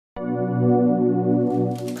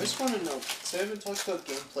I just want to know, because I haven't talked about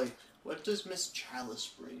gameplay, what does Miss Chalice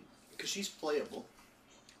bring? Because she's playable.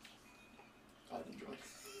 I'd enjoy.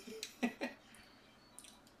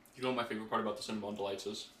 You know what my favorite part about the Cinnamon Delights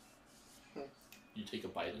is? Hmm. You take a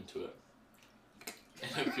bite into it.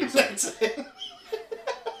 And it feels like it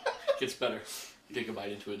gets better. You take a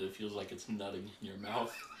bite into it and it feels like it's nutting in your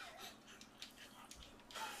mouth.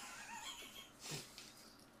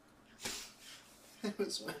 I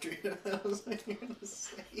was wondering what I was going to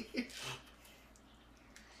say.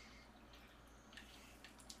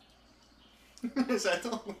 Is that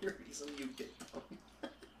the only reason you get them?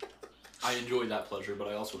 I enjoy that pleasure, but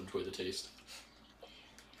I also enjoy the taste.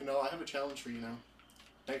 You know, I have a challenge for you now.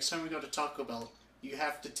 Next time we go to Taco Bell, you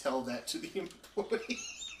have to tell that to the employee.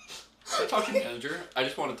 I'm talking manager. I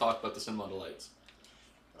just want to talk about the Cinnamon Delights.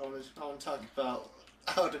 I want to talk about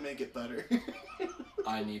how to make it better.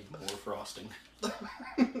 I need more frosting.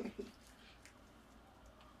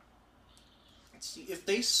 See, if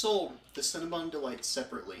they sold the Cinnamon Delights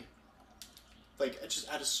separately, like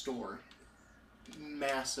just at a store,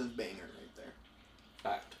 massive banger right there.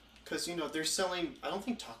 Fact. Because, you know, they're selling, I don't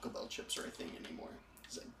think Taco Bell chips are a thing anymore.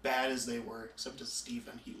 As bad as they were, except to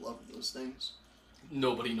Steven, he loved those things.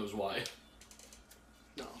 Nobody knows why.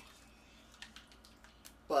 No.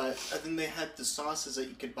 But then they had the sauces that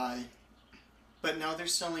you could buy. But now they're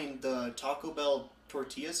selling the Taco Bell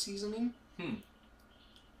tortilla seasoning.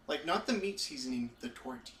 Like, not the meat seasoning, the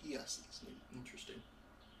tortilla seasoning. Interesting.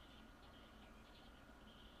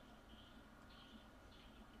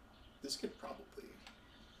 This could probably...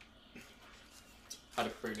 How to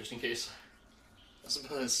prepare just in case. I was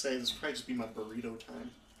about to say, this would probably just be my burrito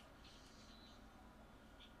time.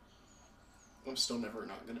 I'm still never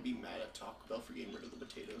not going to be mad at Taco Bell for getting rid of the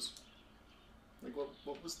potatoes. Like,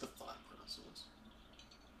 what was the thought process?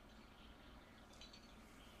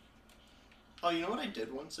 Oh, you know what I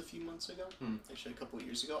did once a few months ago? Actually, a couple of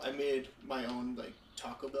years ago? I made my own, like,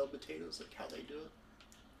 Taco Bell potatoes, like how they do it.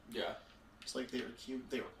 Yeah. It's like they were cute.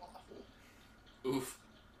 They were awful. Oof.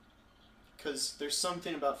 Because there's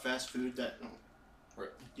something about fast food that Right.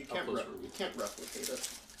 you can't replicate it.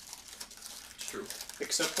 It's true.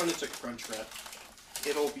 Except when it's a crunch wrap.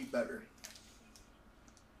 It'll be better.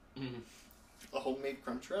 A homemade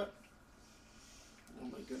crunch wrap? Oh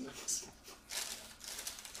my goodness.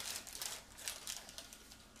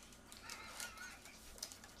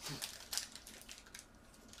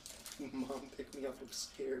 Mom, pick me up, I'm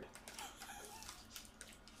scared.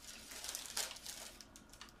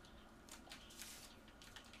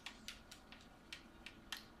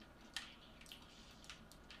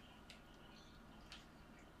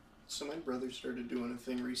 So my brother started doing a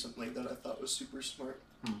thing recently that I thought was super smart.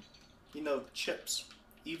 You know, chips.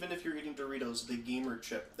 Even if you're eating Doritos, the gamer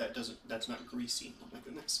chip that's not greasy. Oh my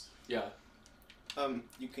goodness. Yeah.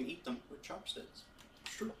 You can eat them with chopsticks.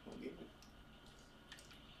 It's true.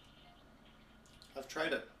 I've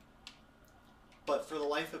tried it. But for the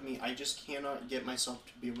life of me, I just cannot get myself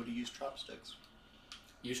to be able to use chopsticks.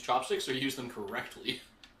 Use chopsticks or use them correctly?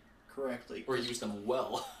 Correctly. Or use them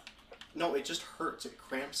well? No, it just hurts. It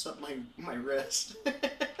cramps up my wrist.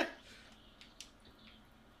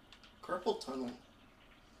 Carpal tunnel.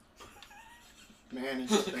 Man,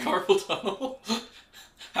 it's a thing. Carpal tunnel?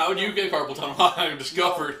 How do you get carpal tunnel? I've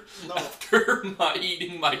discovered after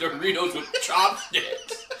eating my Doritos with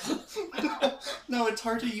chopsticks. No, it's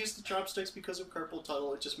hard to use the chopsticks because of carpal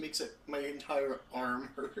tunnel. It just makes my entire arm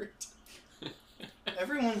hurt.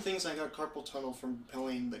 Everyone thinks I got carpal tunnel from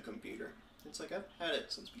playing the computer. It's like, I've had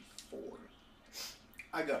it since before.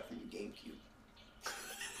 I got it from the GameCube.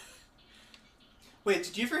 Wait,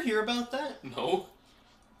 did you ever hear about that? No.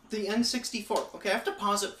 The N64. Okay, I have to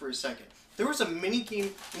pause it for a second. There was a mini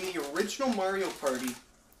game in the original Mario Party,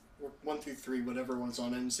 or 1 through 3, whatever one's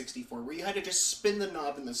on N64, where you had to just spin the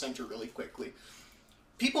knob in the center really quickly.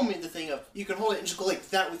 People made the thing of, you can hold it and just go like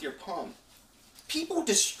that with your palm. People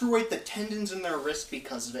destroyed the tendons in their wrist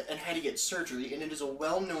because of it and had to get surgery, and it is a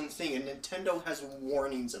well-known thing, and Nintendo has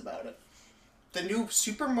warnings about it. The new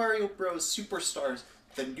Super Mario Bros. Superstars,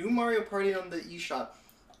 the new Mario Party on the eShop,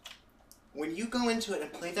 when you go into it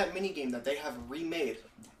and play that minigame that they have remade,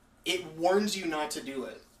 it warns you not to do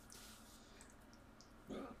it.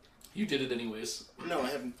 You did it anyways. No, I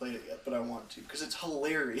haven't played it yet, but I want to, because it's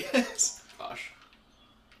hilarious. Gosh.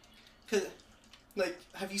 Cause, like,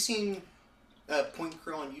 have you seen Point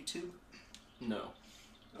Crow on YouTube? No.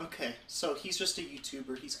 Okay, so he's just a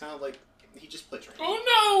YouTuber. He's kind of like, he just plays random.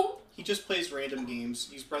 Oh no! He just plays random games.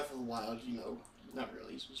 He's Breath of the Wild, you know. Not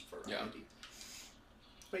really, he's just variety.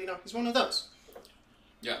 But, you know, he's one of those.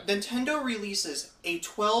 Yeah. Nintendo releases a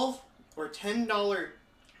 $12 or $10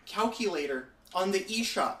 calculator on the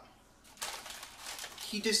eShop.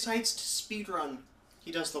 He decides to speedrun.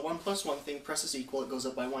 He does the 1 + 1 thing, presses equal, it goes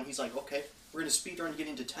up by 1. He's like, okay, we're going to speedrun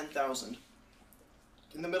getting to 10,000.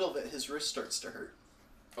 In the middle of it, his wrist starts to hurt.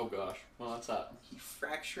 Oh gosh. Well, that's that. He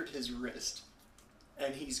fractured his wrist.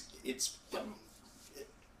 And it's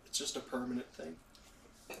just a permanent thing.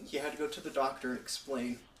 He had to go to the doctor and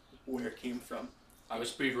explain where it came from. I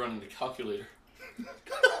was speedrunning the calculator.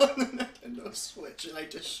 On the Nintendo Switch, and I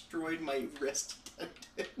destroyed my wrist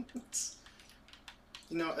tendons.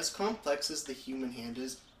 You know, as complex as the human hand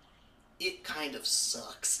is, it kind of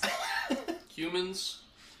sucks. Humans,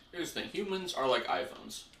 here's the thing, humans are like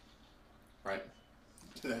iPhones, right?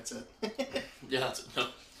 That's it. Yeah, that's it. No.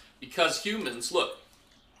 Because humans, look,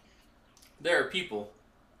 there are people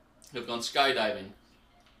who have gone skydiving,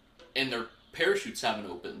 and their parachutes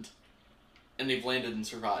haven't opened, and they've landed and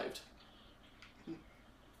survived.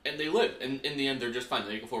 And they live, and in the end they're just fine,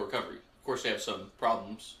 they make a full recovery. Of course they have some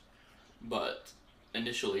problems, but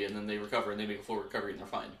initially, and then they recover, and they make a full recovery, and they're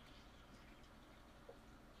fine.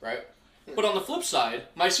 Right? But on the flip side,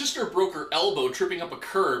 my sister broke her elbow tripping up a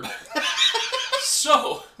curb.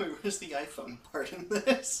 So... Wait, where's the iPhone part in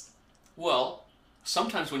this? Well,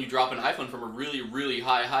 sometimes when you drop an iPhone from a really, really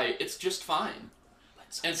high height, it's just fine.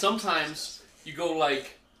 And sometimes you go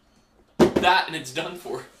like that, and it's done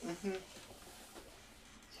for. Mm-hmm.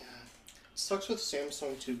 Sucks with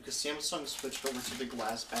Samsung too, because Samsung switched over to the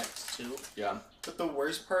glass backs too. Yeah. But the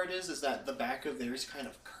worst part is that the back of theirs kind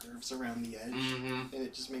of curves around the edge, Mm-hmm. and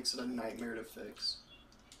it just makes it a nightmare to fix.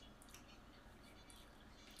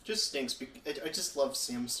 Just stinks. I just love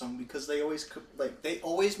Samsung because they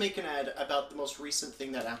always make an ad about the most recent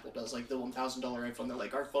thing that Apple does, like the $1,000 iPhone. They're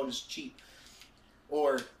like, our phone is cheap,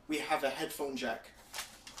 or we have a headphone jack.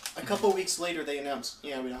 A couple weeks later, they announce,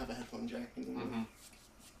 yeah, we don't have a headphone jack anymore. Mm-hmm.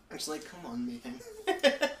 It's like, come on, man.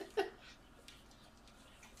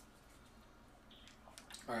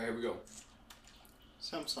 Alright, here we go.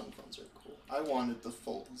 Samsung phones are cool. I wanted the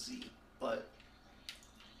Fold Z, but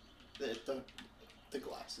the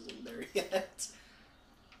glass isn't there yet.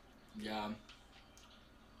 Yeah.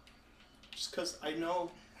 Just because I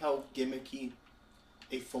know how gimmicky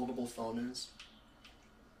a foldable phone is,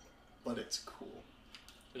 but it's cool.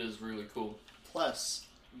 It is really cool. Plus,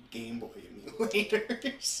 Game Boy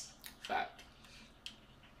emulators. Fact.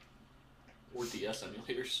 Or DS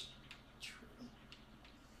emulators. True.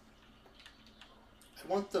 I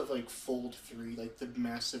want the Fold 3, the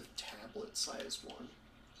massive tablet size one.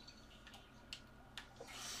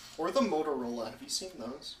 Or the Motorola. Have you seen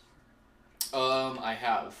those? I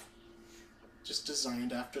have. Just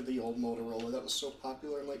designed after the old Motorola that was so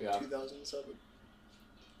popular in 2007.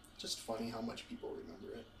 Just funny how much people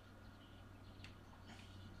remember it.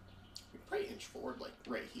 We probably inch forward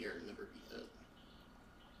right here and never be hit.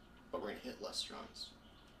 But we're gonna hit less strons.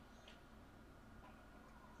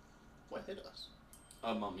 What hit us?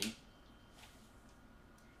 A mummy.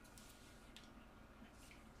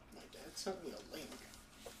 My dad sent me a link.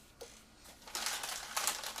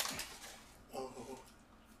 Oh.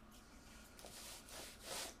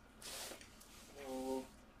 Oh.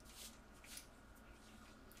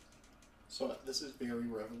 So this is very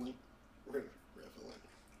relevant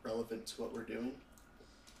to what we're doing.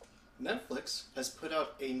 Netflix has put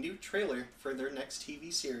out a new trailer for their next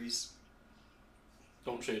TV series.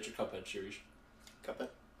 Don't say it's a Cuphead series. Cuphead.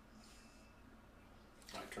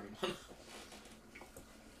 Alright, turn it on.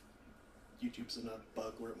 YouTube's in a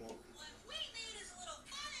bug where it won't. What we need is a little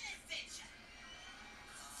fun and adventure.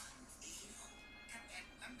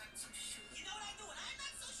 I'm not so sure. You know what I do when I'm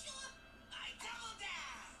not so sure? I double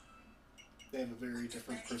down. They have a very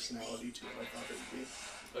different personality to what I thought it would be.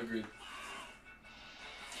 Agreed.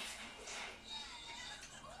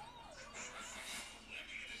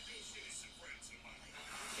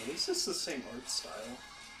 At least it's the same art style.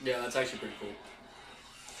 Yeah, that's actually pretty cool.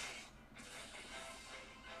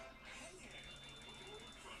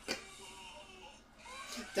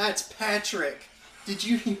 That's Patrick! Did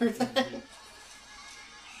you hear that? Mm-hmm.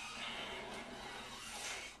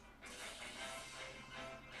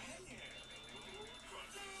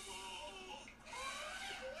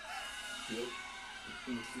 Yep.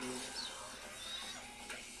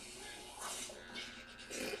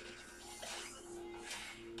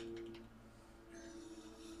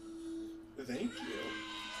 Thank you.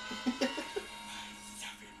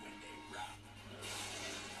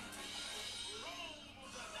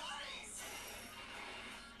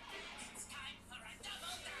 It's time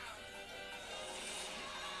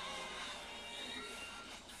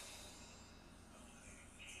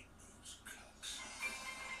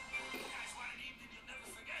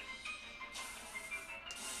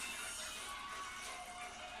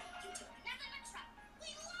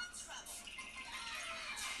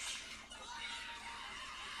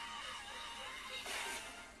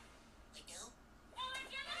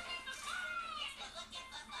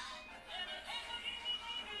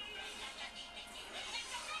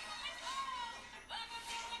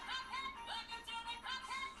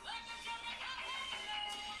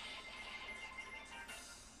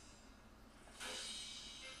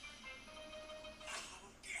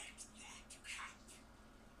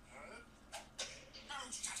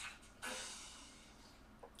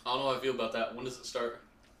don't know how I feel about that. When does it start?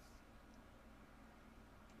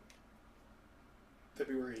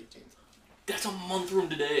 February 18th. That's a month from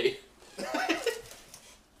today.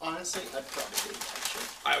 Honestly, I'd probably watch it.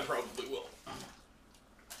 I probably will.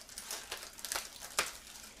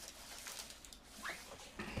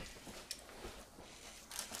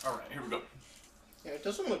 Alright, here we go. Yeah, it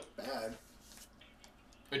doesn't look bad.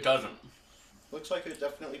 It doesn't. Looks like it'd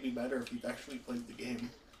definitely be better if you've actually played the game.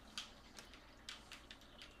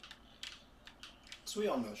 So we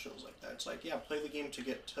all know shows like that. It's like, yeah, play the game to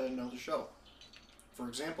get to know the show. For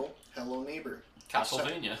example, Hello Neighbor.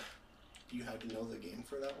 Castlevania. You had to know the game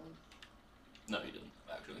for that one? No, you didn't,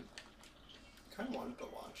 actually. Kind of wanted to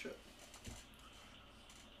watch it.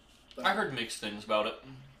 But I heard mixed things about it.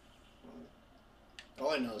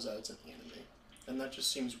 all I know is that it's an anime. And that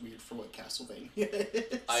just seems weird for what Castlevania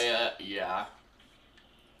is. Yeah.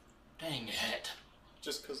 Dang it.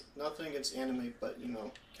 Just because, nothing against anime, but, you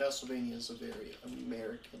know, Castlevania is a very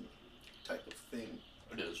American type of thing.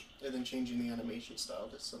 It is. And then changing the animation style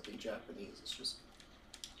to something Japanese, it's just,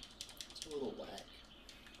 it's a little whack.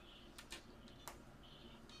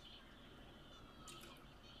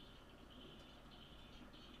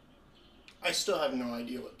 I still have no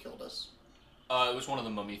idea what killed us. It was one of the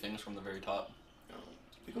mummy things from the very top. Oh.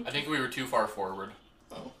 I think we were too far forward.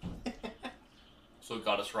 Oh. So it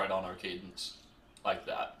got us right on our cadence. Like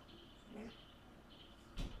that.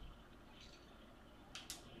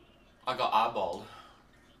 I got eyeballed.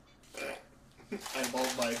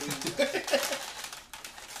 Eyeballed by who?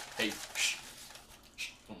 Hey, shh.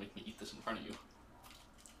 Shh. Don't make me eat this in front of you.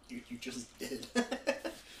 You just did.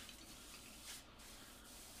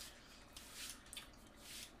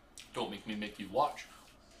 Don't make me make you watch.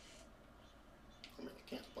 I mean, I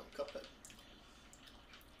can't play Cuphead.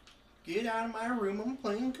 Get out of my room, I'm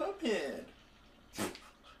playing Cuphead. I'm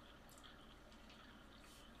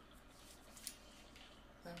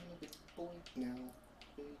a big boy now.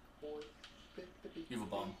 Big boy. Big, You have a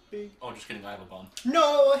bomb. Big. Oh, just kidding, I have a bomb.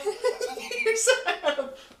 No! You said I had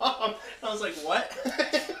a bomb. I was like, what?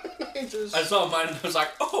 I saw mine and I was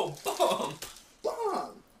like, oh, bomb!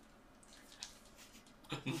 Bomb!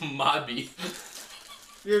 Mobby.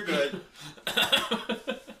 You're good.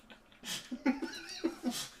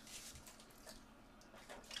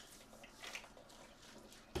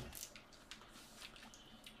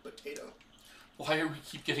 Potato. Why are we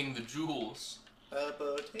keep getting the jewels? A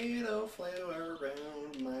potato flew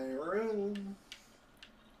around my room.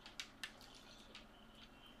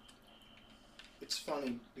 It's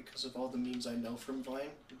funny because of all the memes I know from Vine,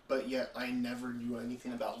 but yet I never knew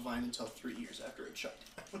anything about Vine until 3 years after it shut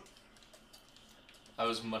down. I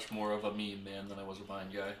was much more of a meme man than I was a Vine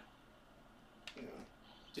guy. Yeah.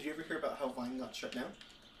 Did you ever hear about how Vine got shut down?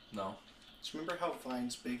 No. Just remember how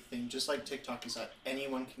Vine's big thing, just like TikTok, is that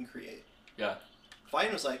anyone can create. Yeah.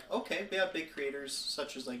 Vine was like, okay, we have big creators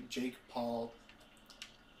such as like Jake Paul.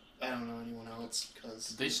 I don't know anyone else because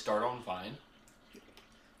Did they start on Vine?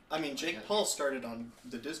 I mean, Jake Paul started on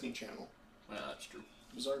the Disney Channel. Yeah, that's true.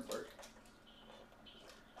 Aardvark.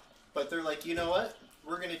 But they're like, you know what?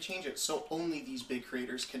 We're gonna change it so only these big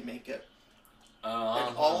creators can make it.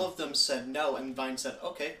 And all of them said no, and Vine said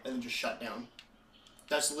okay, and then just shut down.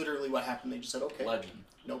 That's literally what happened. They just said okay. Legend.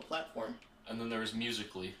 No platform. And then there was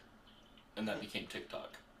Musical.ly, and that became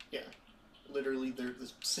TikTok. Yeah. Literally, they're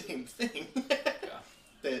the same thing. Yeah.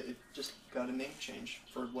 It just got a name change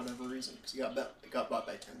for whatever reason, because it got bought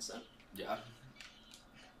by Tencent. Yeah.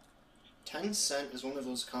 Tencent is one of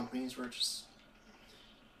those companies where it just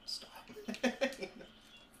stop.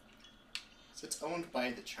 It's owned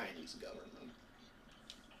by the Chinese government.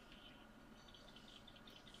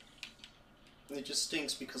 And it just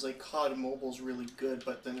stinks because like COD Mobile's really good,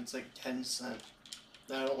 but then it's like 10 cent.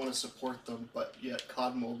 And I don't want to support them, but yet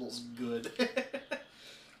COD Mobile's good.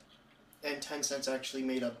 And 10 Cent's actually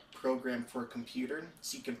made a program for a computer,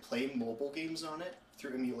 so you can play mobile games on it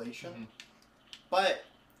through emulation. Mm-hmm. But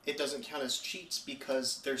it doesn't count as cheats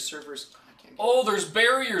because their servers... Oh, there's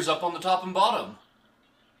barriers up on the top and bottom.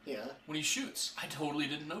 Yeah. When he shoots. I totally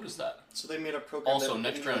didn't notice that. So they made a program Also, that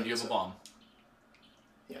next round you have a bomb.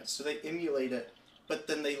 Yeah, so they emulate it, but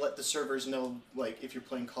then they let the servers know, like, if you're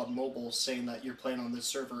playing COD Mobile, saying that you're playing on this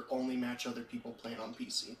server, only match other people playing on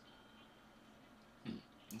PC.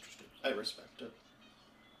 Interesting. I respect it.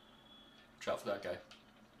 Watch out for that guy.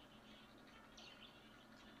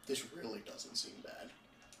 This really doesn't seem bad.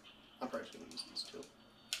 I'm probably just going to use these two.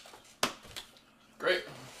 Great.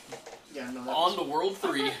 Yeah, no, On to World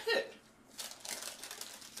 3.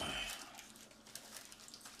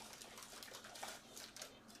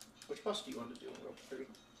 Which boss do you want to do in World 3?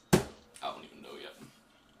 I don't even know yet.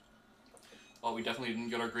 Oh, we definitely didn't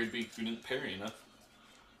get our grade B. We didn't parry enough.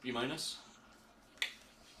 B minus.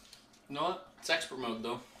 You know what? It's expert mode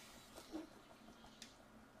though.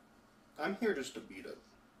 I'm here just to beat it.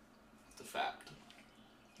 It's a fact.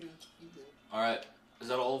 Yeah, it's easy. Alright. Is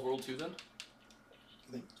that all of World 2 then?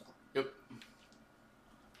 I think so. Yep.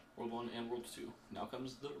 World 1 and World 2. Now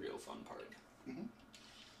comes the real fun part.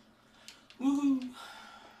 Woohoo!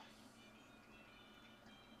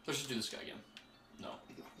 Let's just do this guy again. No.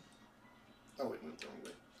 Oh, wait, went the wrong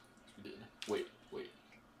way. We did. Wait.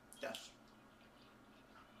 Yes.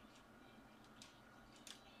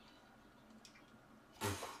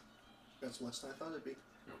 That's less than I thought it'd be.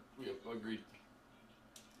 Yep, agreed.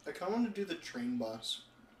 I kind of want to do the train boss.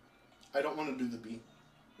 I don't want to do the B.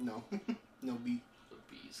 No. No B. The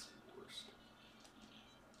B's the worst.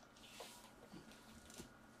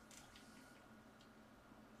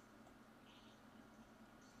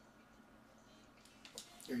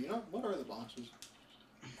 Here, you know, what are the bosses?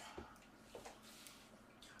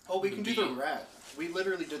 Oh, we can do B. the rat. We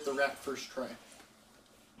literally did the rat first try.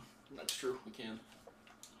 That's true, we can.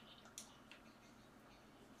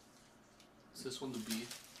 Is this one the B?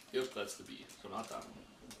 Yep, that's the B, so not that one.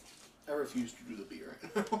 I refuse to do the B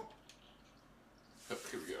right now. Yep,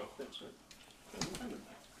 here we go. That's it.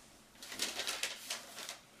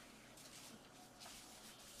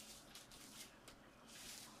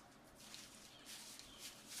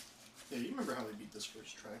 Yeah, you remember how we beat this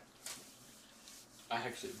first try? I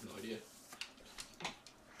actually have no idea.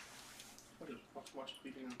 What is watch the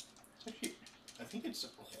video now? It's actually, I think it's.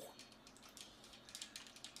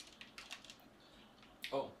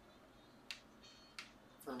 Oh.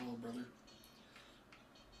 For our little brother.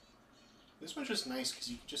 This one's just nice because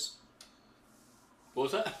you can just. What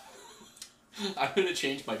was that? I'm gonna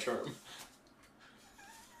change my charm.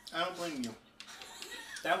 I don't blame you.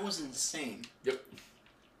 That was insane. Yep.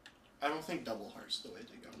 I don't think double heart's the way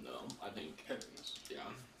to go. No, I think Parries. yeah.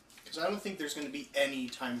 Because I don't think there's going to be any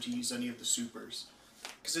time to use any of the supers.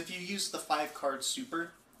 Because if you use the 5-card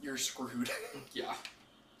super, you're screwed. Yeah.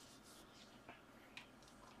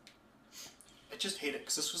 I just hate it,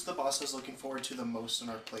 because this was the boss I was looking forward to the most in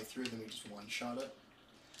our playthrough, then we just one-shot it.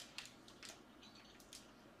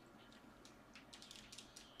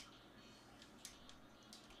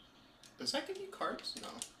 Does that give you cards? No.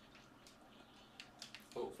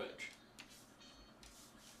 Oh, fetch.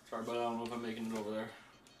 Sorry, but I don't know if I'm making it over there.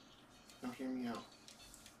 Now hear me out.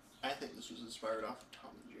 I think this was inspired off of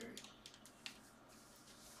Tom and Jerry.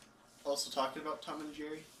 Also talking about Tom and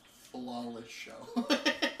Jerry, flawless show.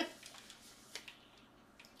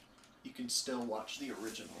 You can still watch the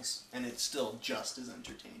originals, and it's still just as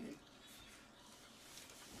entertaining.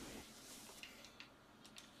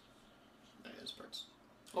 That is parts.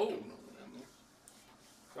 Oh. I don't know what I'm there.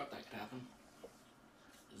 Forgot that could happen.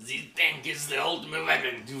 The tank is the ultimate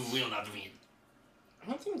weapon. You will not win. I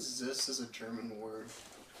don't think this is a German word.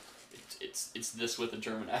 It's this with a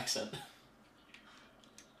German accent.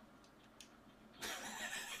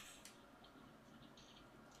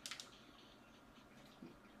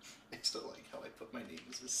 I still like how I put my name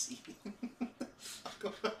as a C.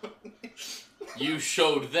 You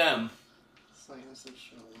showed them. Science of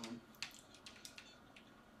Shalom.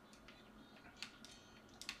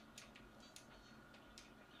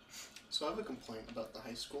 So I have a complaint about the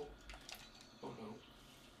high school. Oh no.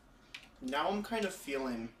 Now I'm kind of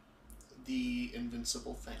feeling the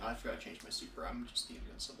invincible thing. I forgot to change my super. I'm just the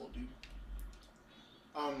invincible dude.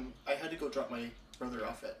 I had to go drop my brother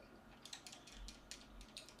off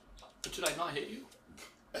But did I not hit you?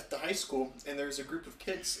 at the high school, and there's a group of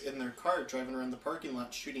kids in their car driving around the parking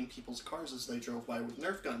lot shooting people's cars as they drove by with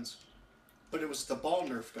Nerf guns. But it was the ball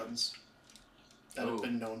Nerf guns that have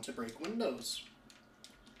been known to break windows.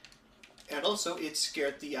 And also, it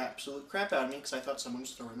scared the absolute crap out of me because I thought someone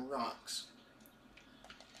was throwing rocks.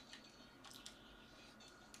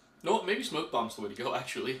 No, maybe smoke bomb's the way to go,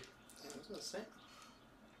 actually. Yeah, I was gonna say.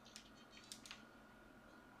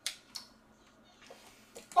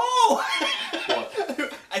 Oh!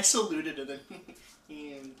 What? I saluted it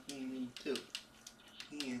and me too.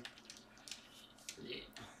 Yeah. Yeah.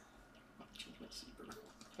 I'll change my super.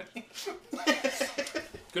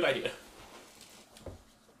 Good idea.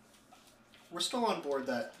 We're still on board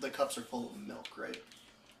that the cups are full of milk, right?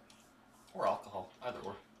 Or alcohol. Either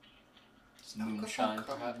or. It's Alcohol moonshine,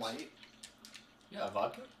 come perhaps. white. Yeah,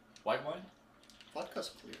 vodka. White wine. Vodka's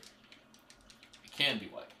clear. It can be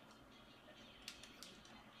white.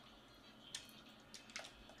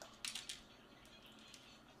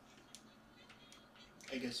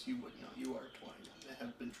 I guess you would know. You are 20 and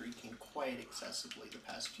have been drinking quite excessively the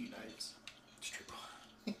past few nights. It's true.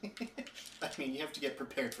 I mean, you have to get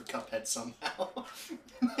prepared for Cuphead somehow.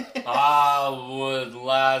 I would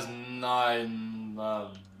last night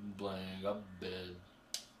playing a bed.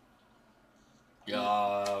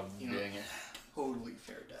 God You know, dang it. totally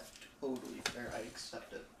fair, Dad. Totally fair. I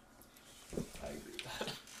accept it. I agree with that.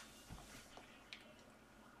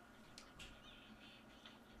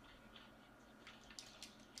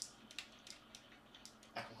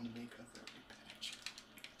 I want to make a therapy patch.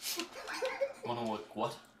 Wanna look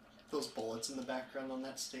what? Those bullets in the background on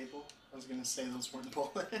that stable. I was gonna say those weren't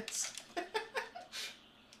bullets.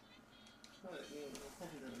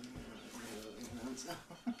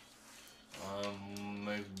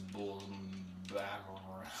 Make bulls back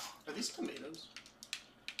around. Are these tomatoes?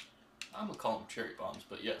 I'm gonna call them cherry bombs,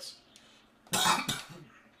 but yes.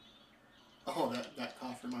 Oh, that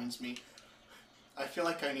cough reminds me. I feel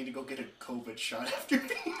like I need to go get a COVID shot after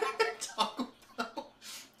being at Taco Bell.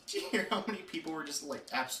 Did you hear how many people were just like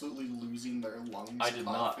absolutely losing their lungs? I did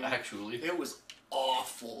coughing? not, actually. It was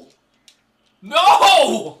awful.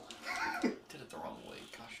 No! Did it the wrong way.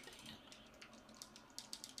 Gosh dang it.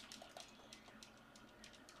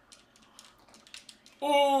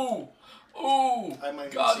 Oh! Oh! I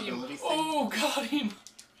might Got him! invincibility thing. Oh, got him!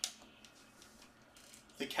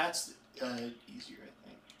 The cat's easier, I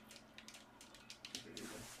think.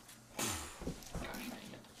 Gosh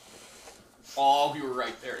dang it. Oh, we were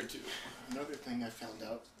right there, too. Another thing I found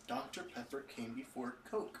out, Dr. Pepper came before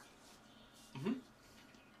Coke. Mm-hmm.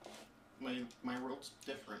 My world's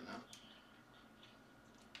different now.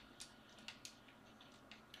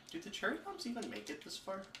 Did the cherry bombs even make it this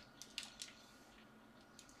far?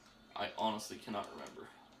 I honestly cannot remember.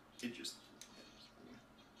 It just...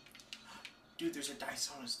 Dude, there's a dice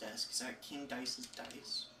on his desk. Is that King Dice's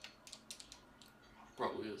dice?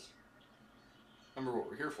 Probably is. Remember what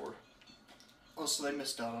we're here for. Oh, so they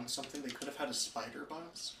missed out on something. They could have had a spider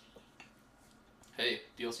boss. Hey,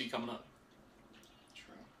 DLC coming up.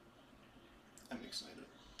 True. I'm excited.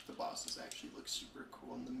 The bosses actually look super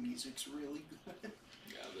cool and the music's really good.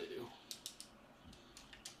 Yeah, they do.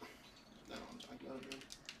 I don't want to talk about it, dude.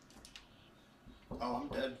 Oh, I'm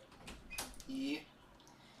dead.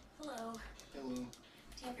 Hello. Hello. Do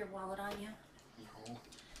you have your wallet on you? No.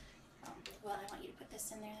 Well, I want you to put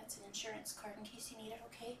this in there. That's an insurance card in case you need it,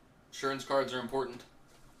 okay? Insurance cards are important.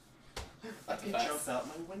 I can That's- jump out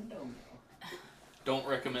my window now. Don't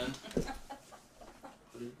recommend.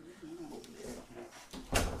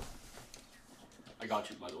 I got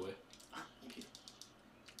you, by the way. Thank you.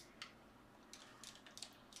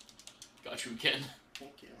 Got you again.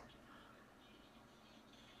 Thank you.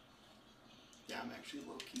 Yeah, I'm actually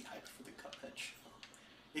low-key hyped for the Cuphead show.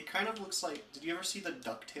 It kind of looks like... Did you ever see the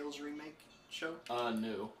DuckTales remake show?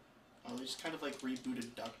 No. Oh, they just kind of like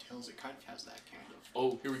rebooted DuckTales. It kind of has that kind of...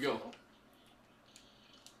 Oh, here we go.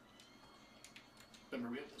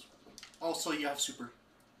 Remember, we have this one. Oh, so you have Super.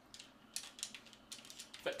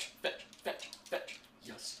 Fetch, fetch, fetch, fetch.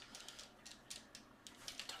 Yes.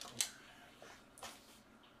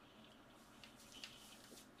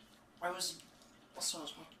 I was... Also, I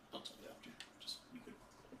was... I'll tell you after. Just be good.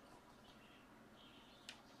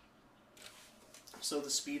 So the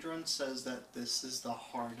speedrun says that this is the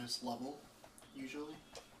hardest level, usually.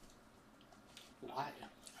 Why? I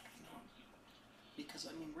don't know. Because,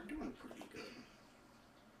 I mean, we're doing pretty good.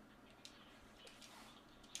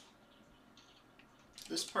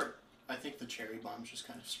 This part, I think the cherry bombs just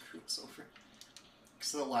kind of screw us over.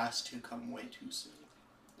 Because the last two come way too soon.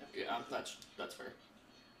 Yeah, that's fair.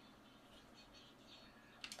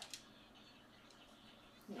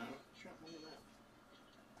 No, drop more of that.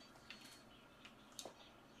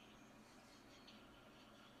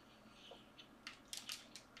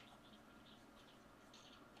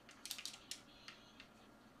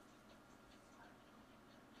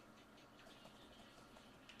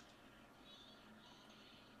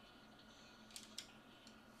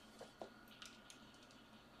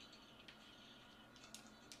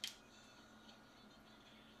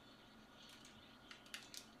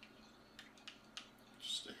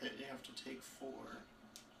 Just to hit, you have to take 4.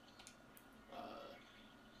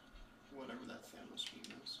 Whatever that Thanos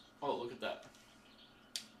beam is. Oh, look at that.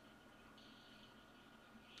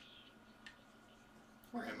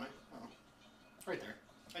 Where am I? Oh. Right there.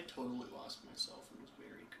 I totally lost myself and was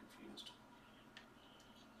very confused.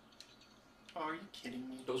 Oh, are you kidding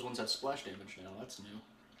me? Those ones have splash damage now. That's new.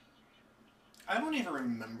 I don't even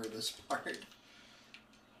remember this part.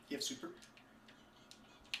 You have Super?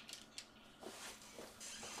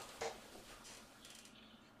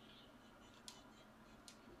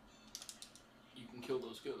 You can kill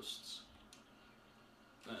those ghosts.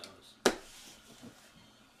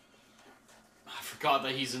 I forgot forgot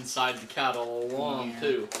that he's inside the cat all along, Yeah.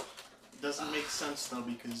 too. Doesn't make sense though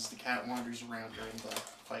because the cat wanders around during the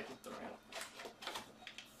fight with the rat.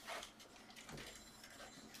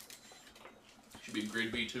 Should be a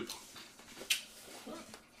grade B, too.